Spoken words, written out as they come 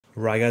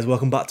Right guys,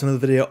 welcome back to another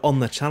video on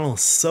the channel.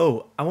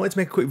 So, I wanted to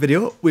make a quick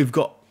video. We've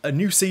got a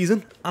new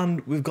season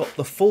and we've got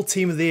the full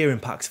Team of the Year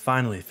in packs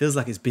finally. It feels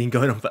like it's been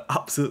going on for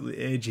absolutely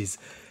ages.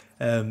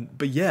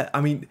 But yeah,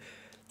 I mean,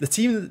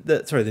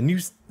 the new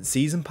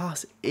season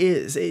pass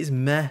is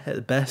meh at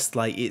the best.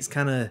 Like, it's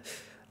kind of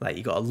like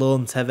you got a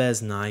lone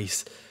Tevez,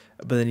 nice.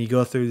 But then you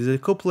go through, there's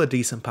a couple of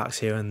decent packs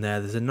here and there.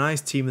 There's a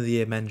nice Team of the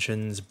Year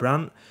mentions,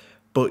 Brandt,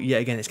 but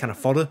yet again, it's kind of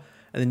fodder.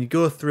 And then you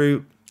go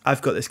through,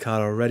 I've got this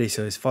card already,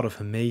 so it's fodder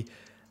for me.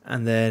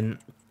 And then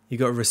you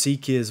got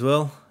Rasiki as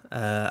well.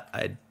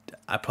 I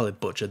probably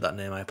butchered that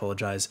name, I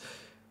apologise.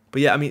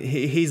 But yeah, I mean,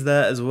 he's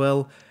there as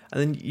well.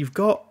 And then you've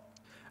got,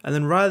 and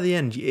then right at the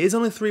end, it is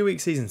only a 3-week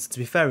season, so to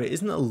be fair, it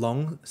isn't a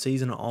long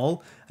season at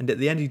all. And at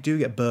the end, you do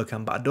get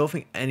Burkamp, but I don't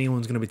think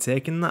anyone's going to be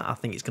taking that. I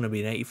think it's going to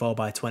be an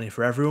 84/20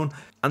 for everyone.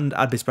 And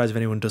I'd be surprised if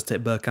anyone does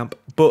take Burkamp.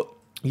 But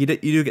you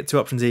do get two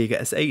options here. You get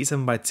an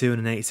 87/2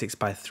 and an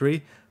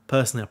 86/3.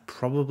 Personally, I'd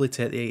probably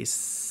take the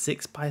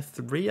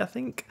 86/3, I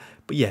think.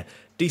 But yeah,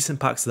 decent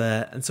packs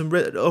there. And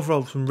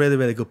overall, some really,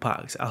 really good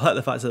packs. I like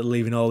the fact that they're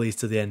leaving all these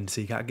to the end,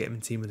 so you can't get them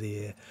in Team of the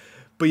Year.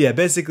 But yeah,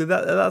 basically,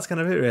 that's kind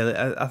of it, really.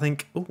 I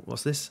think... Oh,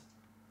 what's this?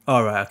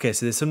 Alright, okay,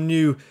 so there's some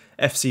new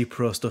FC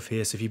Pro stuff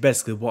here. So if you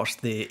basically watch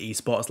the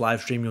esports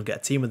live stream, you'll get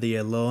a Team of the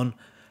Year loan,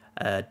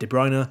 De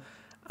Bruyne,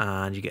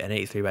 and you get an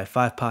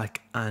 83/5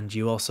 pack. And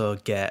you also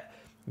get...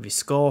 If you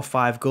score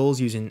 5 goals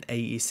using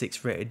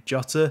 86 rated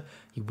Jota,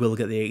 you will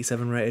get the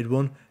 87 rated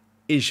one.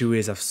 Issue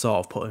is I've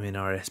sort of put him in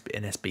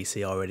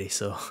SBC already,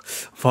 so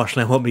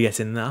unfortunately I won't be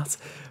getting that.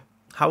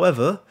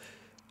 However,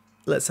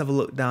 let's have a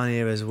look down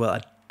here as well.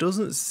 It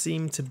doesn't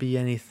seem to be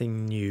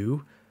anything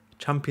new.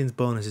 Champions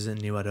bonus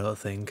isn't new, I don't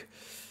think.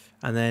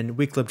 And then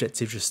weekly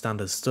objectives, just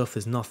standard stuff.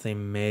 There's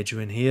nothing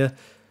major in here.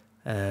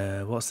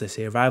 What's this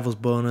here? Rivals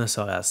bonus.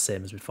 Oh, that's the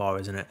same as before,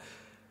 isn't it?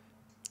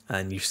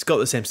 And you've got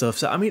the same stuff.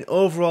 So, I mean,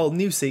 overall,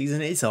 new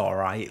season, it's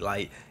alright.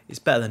 Like, it's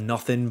better than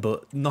nothing,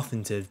 but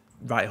nothing to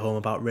write home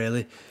about,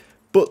 really.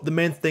 But the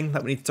main thing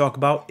that we need to talk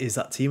about is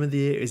that Team of the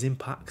Year is in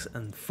packs,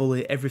 and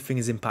fully everything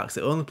is in packs.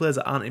 The only players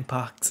that aren't in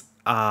packs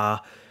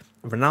are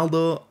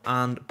Ronaldo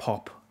and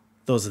Pop.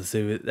 Those are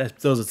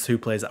the two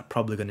players that are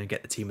probably going to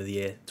get the Team of the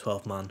Year,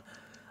 12th man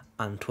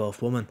and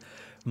 12th woman.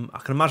 I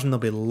can imagine there'll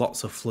be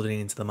lots of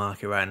flooding into the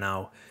market right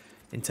now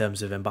in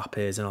terms of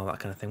Mbappe's and all that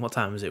kind of thing. What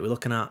time is it? We're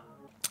looking at...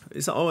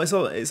 It's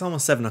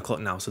almost 7 o'clock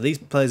now, so these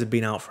players have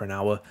been out for an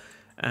hour,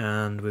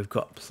 and we've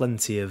got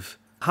plenty of...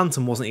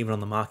 Hampton wasn't even on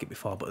the market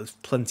before, but there's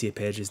plenty of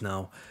pages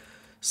now,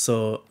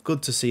 so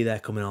good to see they're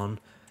coming on.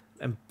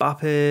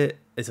 Mbappe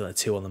is only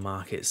 2 on the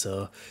market,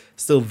 so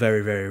still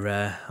very, very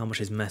rare. How much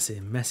is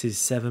Messi? Messi's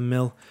 7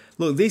 mil.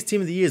 Look, these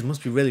Team of the Years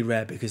must be really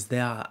rare because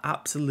they are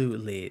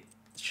absolutely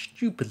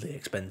stupidly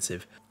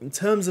expensive. In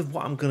terms of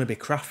what I'm going to be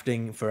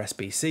crafting for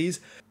SBCs,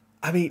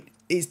 I mean,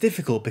 it's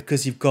difficult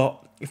because you've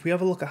got... If we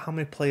have a look at how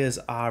many players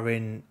are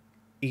in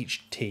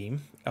each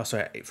team, oh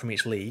sorry, from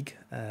each league,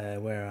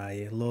 where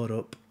I load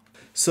up.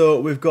 So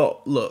we've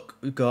got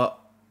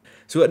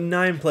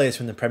 9 players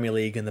from the Premier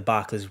League and the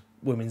Barclays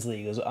Women's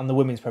League and the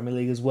Women's Premier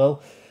League as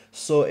well.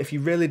 So if you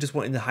really just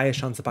wanting the highest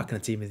chance of backing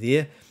a Team of the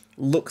Year,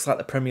 looks like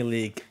the Premier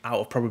League out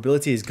of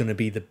probability is going to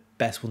be the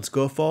best one to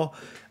go for.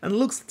 And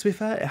looks, to be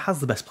fair, it has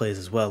the best players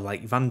as well,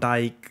 like Van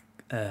Dijk,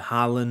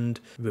 Haaland,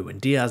 Ruben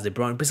Diaz, De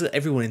Bruyne, basically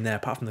everyone in there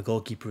apart from the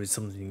goalkeeper is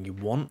something you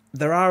want.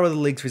 There are other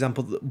leagues, for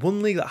example,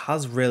 one league that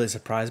has really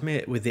surprised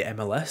me with the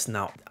MLS.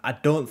 Now, I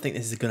don't think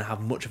this is going to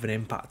have much of an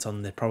impact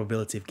on the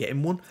probability of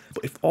getting one,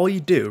 but if all you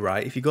do,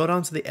 right, if you go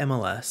down to the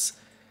MLS,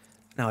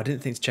 now I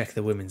didn't think to check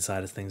the women's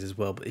side of things as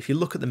well, but if you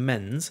look at the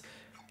men's,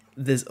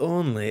 there's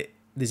only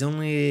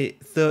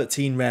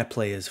 13 rare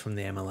players from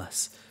the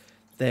MLS.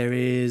 There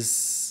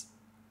is...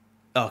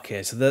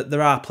 Okay, so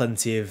there are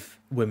plenty of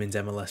women's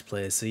MLS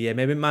players. So yeah,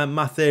 maybe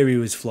my theory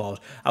was flawed.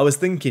 I was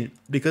thinking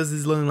because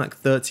there's only like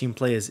 13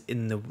 players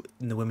in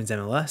the women's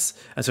MLS,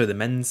 the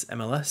men's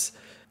MLS,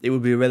 it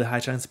would be a really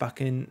high chance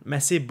backing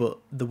Messi. But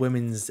the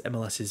women's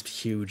MLS is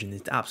huge and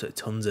there's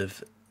absolutely tons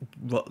of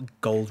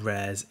gold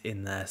rares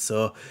in there.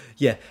 So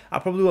yeah, I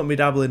probably won't be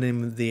dabbling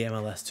in the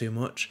MLS too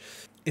much.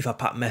 If I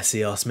pack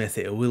Messi or Smith,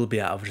 it will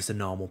be out of just a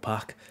normal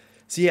pack.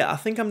 So yeah, I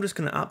think I'm just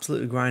going to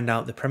absolutely grind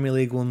out the Premier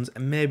League ones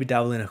and maybe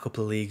dabble in a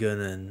couple of Liga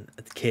and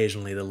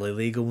occasionally the La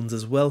Liga ones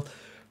as well.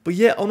 But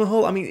yeah, on the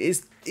whole, I mean,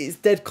 it's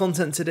dead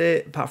content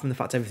today, apart from the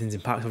fact everything's in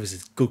packs. Obviously,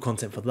 it's good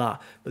content for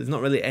that, but there's not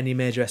really any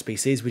major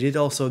SBCs. We did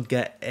also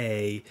get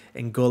a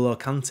N'Golo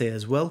Kante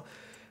as well.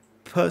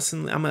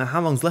 Personally, I mean, how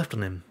long's left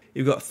on him?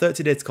 You've got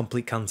 30 days to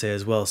complete Kante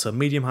as well, so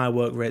medium-high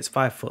work rates,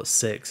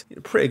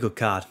 5'6". Pretty good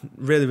card.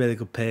 Really, really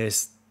good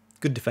pace.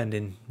 Good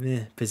defending,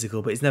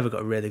 physical, but he's never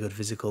got a really good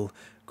physical.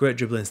 Great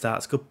dribbling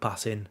stats, good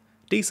passing,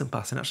 decent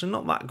passing, actually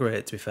not that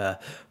great to be fair.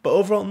 But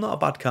overall, not a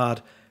bad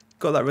card.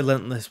 Got that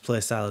relentless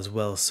play style as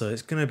well, so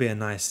it's going to be a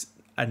nice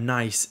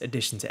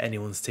addition to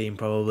anyone's team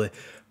probably.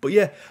 But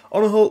yeah,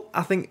 on the whole,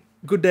 I think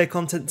good day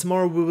content.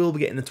 Tomorrow we will be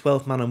getting the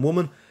 12th man and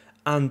woman,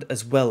 and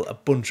as well a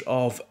bunch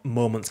of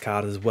moments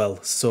card as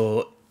well.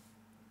 So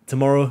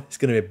tomorrow it's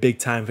going to be a big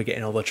time for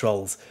getting all the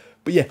trolls.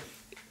 But yeah,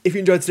 If you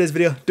enjoyed today's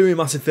video, do me a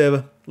massive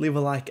favour, leave a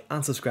like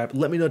and subscribe.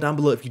 Let me know down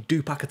below if you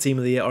do pack a team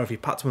of the year or if you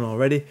packed one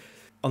already.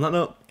 On that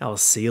note, I will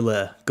see you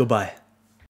later. Goodbye.